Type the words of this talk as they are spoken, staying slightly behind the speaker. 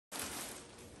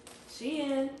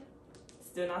SHEIN,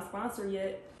 still not sponsored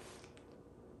yet.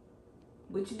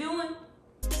 What you doing?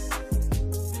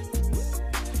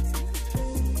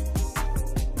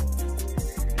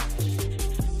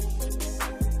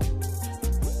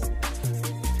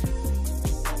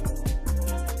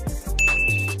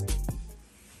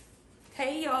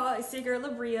 Hey y'all, it's your girl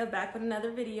Labria back with another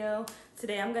video.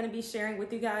 Today I'm going to be sharing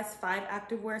with you guys 5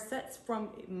 activewear sets from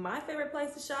my favorite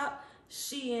place to shop,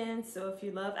 SHEIN. So if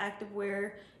you love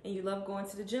activewear and you love going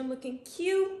to the gym looking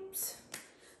cute,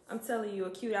 I'm telling you, a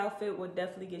cute outfit will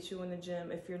definitely get you in the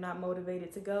gym. If you're not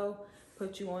motivated to go,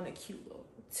 put you on a cute little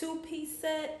 2-piece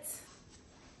set.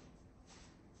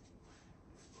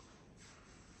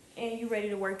 And you're ready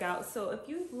to work out. So if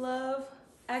you love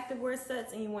activewear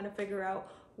sets and you want to figure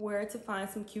out where to find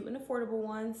some cute and affordable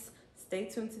ones, stay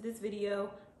tuned to this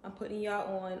video. I'm putting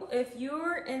y'all on. If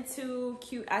you're into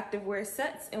cute activewear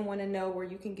sets and want to know where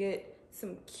you can get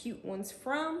some cute ones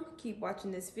from, keep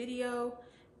watching this video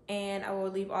and I will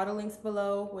leave all the links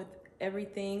below with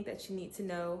everything that you need to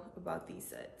know about these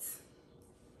sets.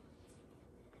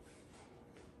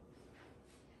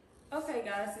 Okay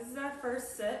guys, this is our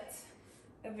first set,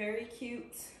 a very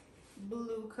cute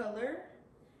blue color.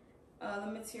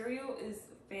 The material is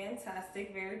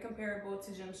fantastic, very comparable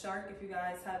to Gymshark. If you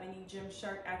guys have any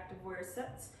Gymshark activewear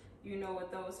sets, you know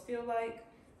what those feel like.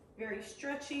 Very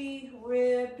stretchy,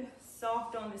 ribbed,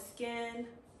 soft on the skin.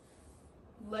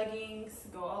 Leggings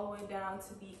go all the way down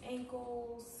to the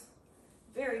ankles.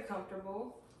 Very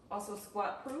comfortable. Also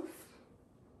squat proof.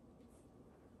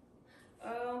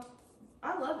 I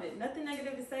love it. Nothing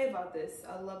negative to say about this.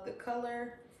 I love the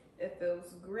color. It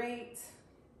feels great.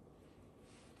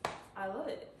 I love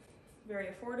it. Very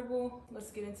affordable.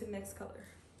 Let's get into the next color.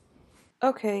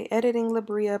 Okay, editing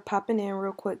Labria, popping in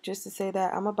real quick just to say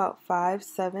that I'm about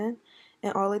 5'7",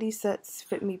 and all of these sets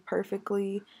fit me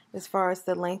perfectly as far as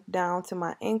the length down to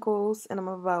my ankles, and I'm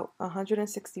about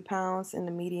 160 pounds, and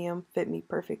the medium fit me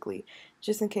perfectly,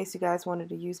 just in case you guys wanted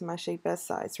to use my shape as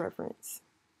size reference.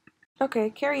 Okay,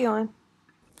 carry on.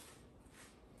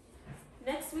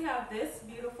 Next we have this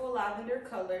beautiful lavender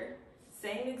color.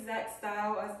 Same exact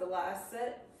style as the last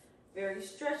set. Very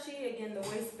stretchy. Again, the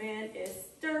waistband is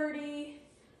sturdy.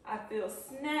 I feel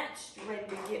snatched, ready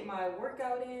to get my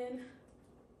workout in.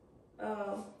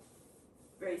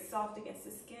 Very soft against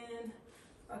the skin.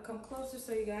 I'll come closer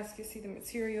so you guys can see the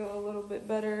material a little bit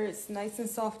better. It's nice and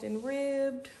soft and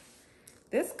ribbed.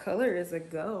 This color is a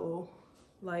go.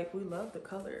 Like, we love the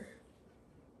color.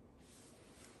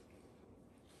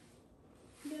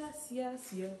 Yes,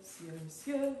 yes, yes, yes,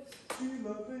 yes. We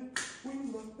love it, we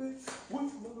love it, we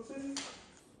love it.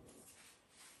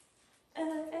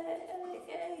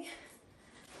 Hey.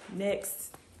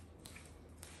 Next.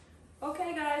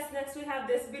 Okay guys, next we have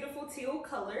this beautiful teal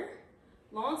color.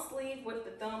 Long sleeve with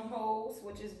the thumb holes,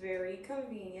 which is very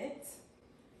convenient.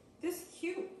 This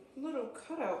cute little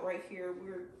cutout right here,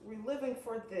 we're living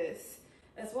for this.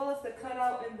 As well as the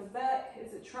cutout in the back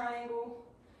is a triangle.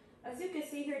 As you can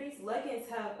see here, these leggings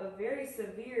have a very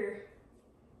severe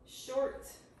short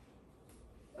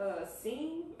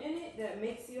seam in it that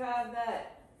makes you have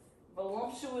that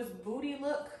voluptuous booty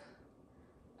look.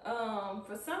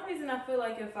 For some reason, I feel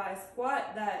like if I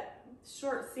squat, that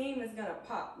short seam is gonna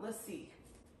pop. Let's see.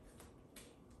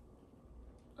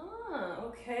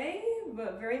 Okay,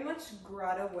 but very much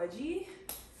grotto wedgie.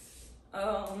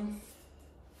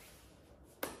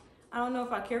 I don't know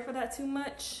if I care for that too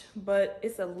much, but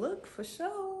it's a look for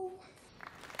sure.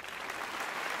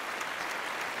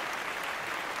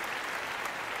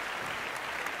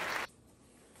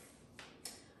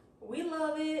 We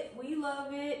love it, we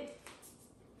love it.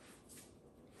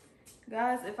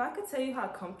 Guys, if I could tell you how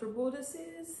comfortable this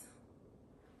is,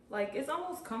 like it's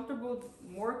almost comfortable,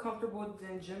 more comfortable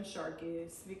than Gymshark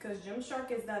is, because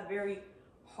Gymshark is that very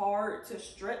hard to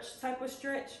stretch type of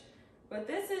stretch, but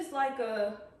this is like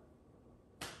a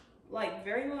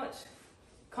very much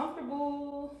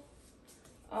comfortable.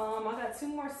 I got 2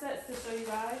 more sets to show you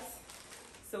guys.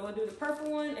 So we'll do the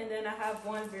purple one, and then I have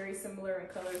one very similar in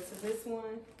color to this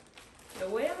one. The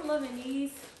way I'm loving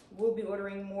these, we'll be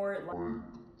ordering more today.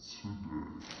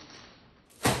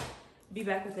 Be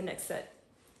back with the next set.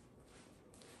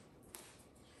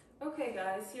 Okay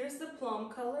guys, here's the plum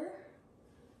color.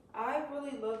 I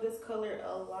really love this color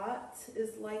a lot.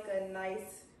 It's like a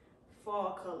nice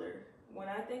fall color. When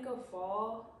I think of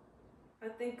fall, I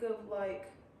think of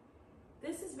like,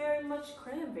 this is very much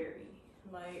cranberry.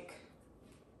 Like,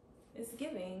 it's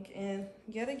giving. And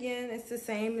yet again, it's the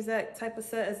same exact type of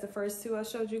set as the first 2 I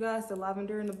showed you guys, the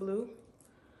lavender and the blue.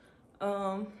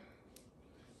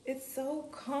 It's so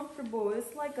comfortable.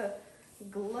 It's like a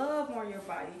glove on your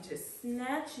body. Just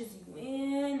snatches you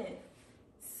in and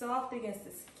soft against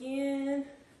the skin.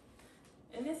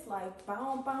 And it's like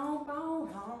bow, bow, bow,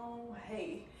 bow.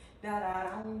 Hey, da da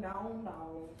down, down,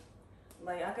 down.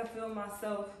 Like I can feel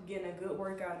myself getting a good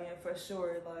workout in for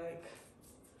sure. Like,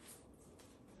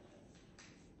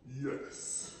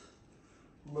 yes,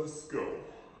 let's go.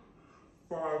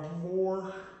 5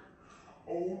 more.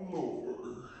 Oh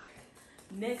Lord.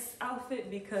 Next outfit,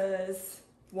 because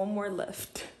one more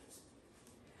left.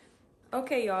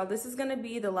 Okay, y'all, this is gonna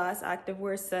be the last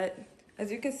activewear set.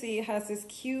 As you can see, it has this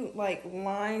cute like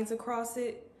lines across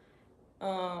it.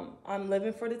 I'm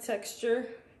living for the texture.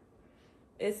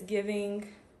 It's giving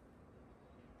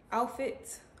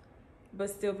outfit, but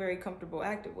still very comfortable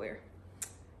activewear.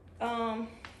 Let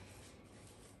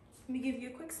me give you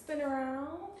a quick spin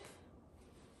around.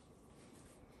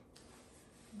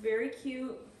 Very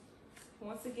cute.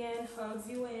 Once again, hugs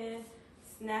you in,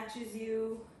 snatches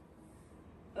you.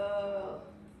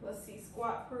 Let's see,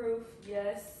 squat proof,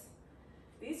 yes.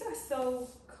 These are so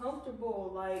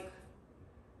comfortable. Like,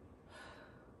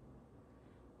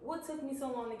 what took me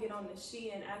so long to get on the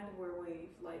SHEIN activewear wave?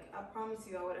 Like, I promise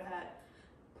you I would have had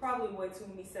probably way too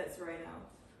many sets right now.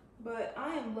 But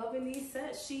I am loving these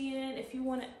sets. SHEIN, if you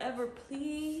want to ever,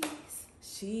 please,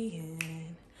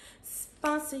 SHEIN,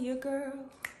 sponsor your girl.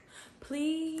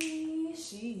 Please,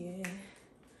 SHEIN,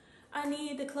 I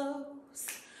need the clothes.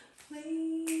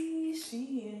 Please,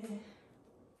 SHEIN,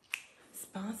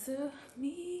 sponsor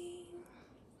me.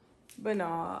 But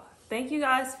nah, thank you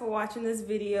guys for watching this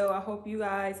video. I hope you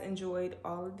guys enjoyed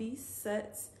all of these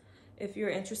sets. If you're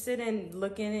interested in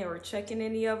looking or checking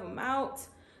any of them out,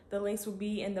 the links will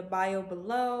be in the bio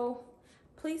below.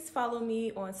 Please follow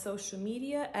me on social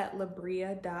media at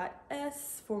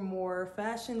labria.s for more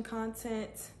fashion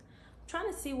content. I'm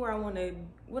trying to see what I want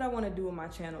to do with my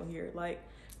channel here. Like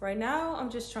right now, I'm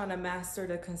just trying to master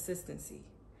the consistency.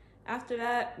 After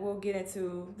that, we'll get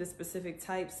into the specific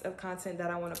types of content that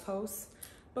I want to post.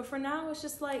 But for now, it's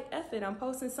just like, F it, I'm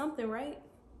posting something, right?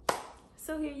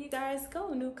 So here you guys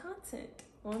go, new content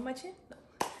on my channel.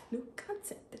 New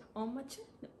content on my channel.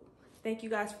 Thank you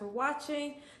guys for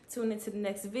watching. Tune into the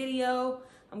next video.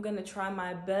 I'm gonna try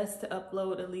my best to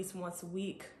upload at least once a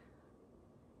week.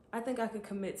 I think I could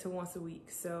commit to once a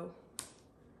week, so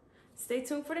stay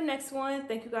tuned for the next one.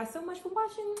 Thank you guys so much for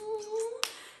watching.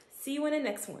 See you in the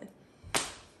next one.